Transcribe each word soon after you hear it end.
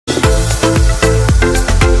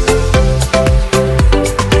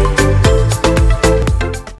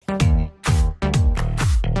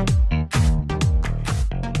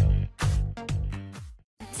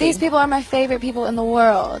These people are my favorite people in the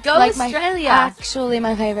world. Go like Australia. Actually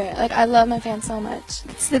my favorite. Like, I love my fans so much.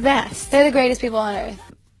 It's the best. They're the greatest people on earth.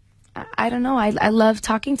 I don't know. I love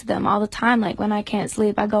talking to them all the time. Like, when I can't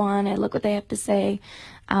sleep, I go on and look what they have to say.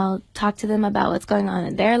 I'll talk to them about what's going on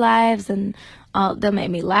in their lives, and they'll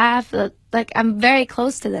make me laugh. Like, I'm very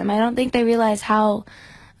close to them. I don't think they realize how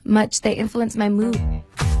much they influence my mood.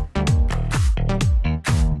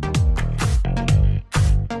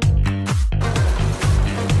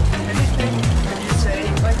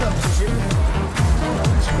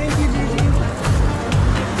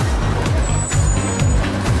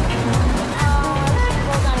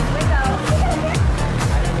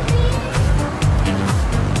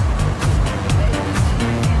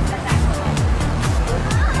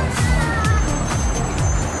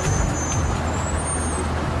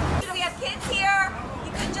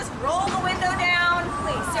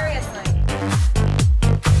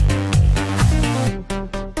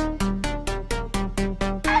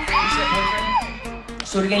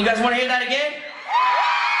 So again, you guys want to hear that again?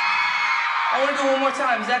 I want to do it one more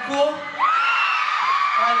time. Is that cool? All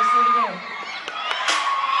right, let's do it again.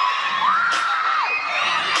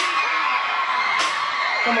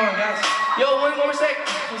 Come on, guys. Yo, one more second.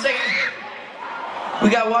 1 second.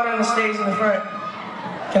 We got water on the stage in the front.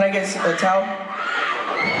 Can I get a towel?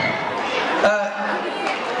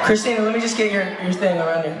 Christina, let me just get your thing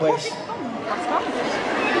around your waist.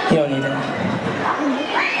 You don't need that.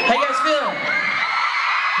 How you guys feeling?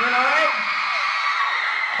 Doing alright?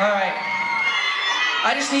 Alright.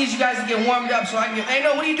 I just need you guys to get warmed up so I can get... Hey,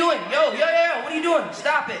 no, what are you doing? Yo, what are you doing?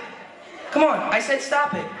 Stop it. Come on, I said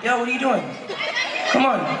stop it. Yo, what are you doing? Come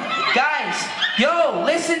on. Guys, yo,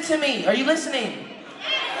 listen to me. Are you listening?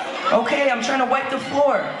 Okay, I'm trying to wipe the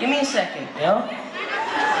floor. Give me a second, yo.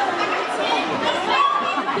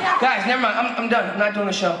 Guys, never mind. I'm done. I'm not doing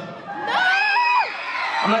the show.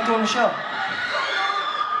 I'm not doing the show.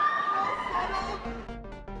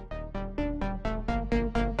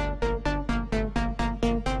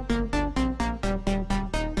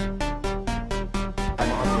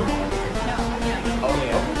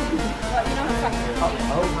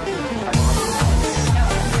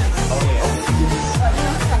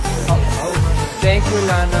 Thank you,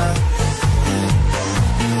 Lana.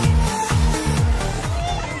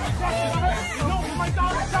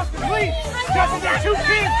 Please! Justin, there are 2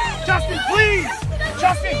 kids! Justin, please!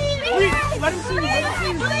 Justin, please! Let him see you! Let him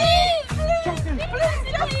see you! Justin!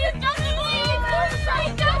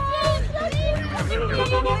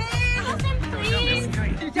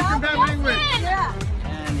 Keep him bad language! Yeah.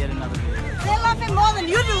 And yet another video. They love him more than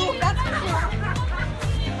you do, that's for sure.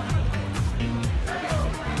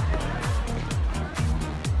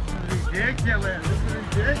 Ridiculous! This is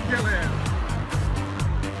ridiculous!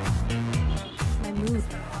 My mood.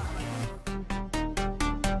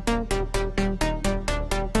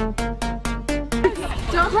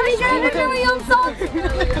 Please, you're doing your song. Please.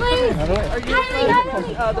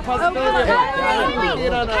 Kylie. The possibility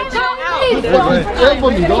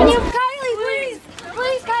Kylie, please.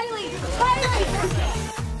 Please, Kylie.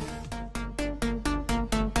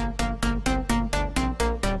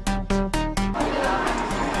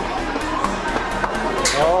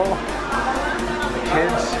 Oh,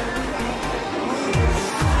 kids.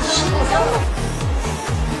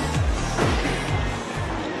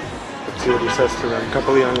 Let's see what he says to them. A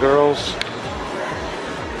couple of young girls.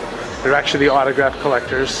 They're actually autograph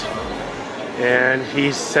collectors. And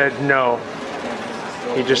he said no.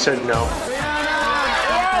 He just said no.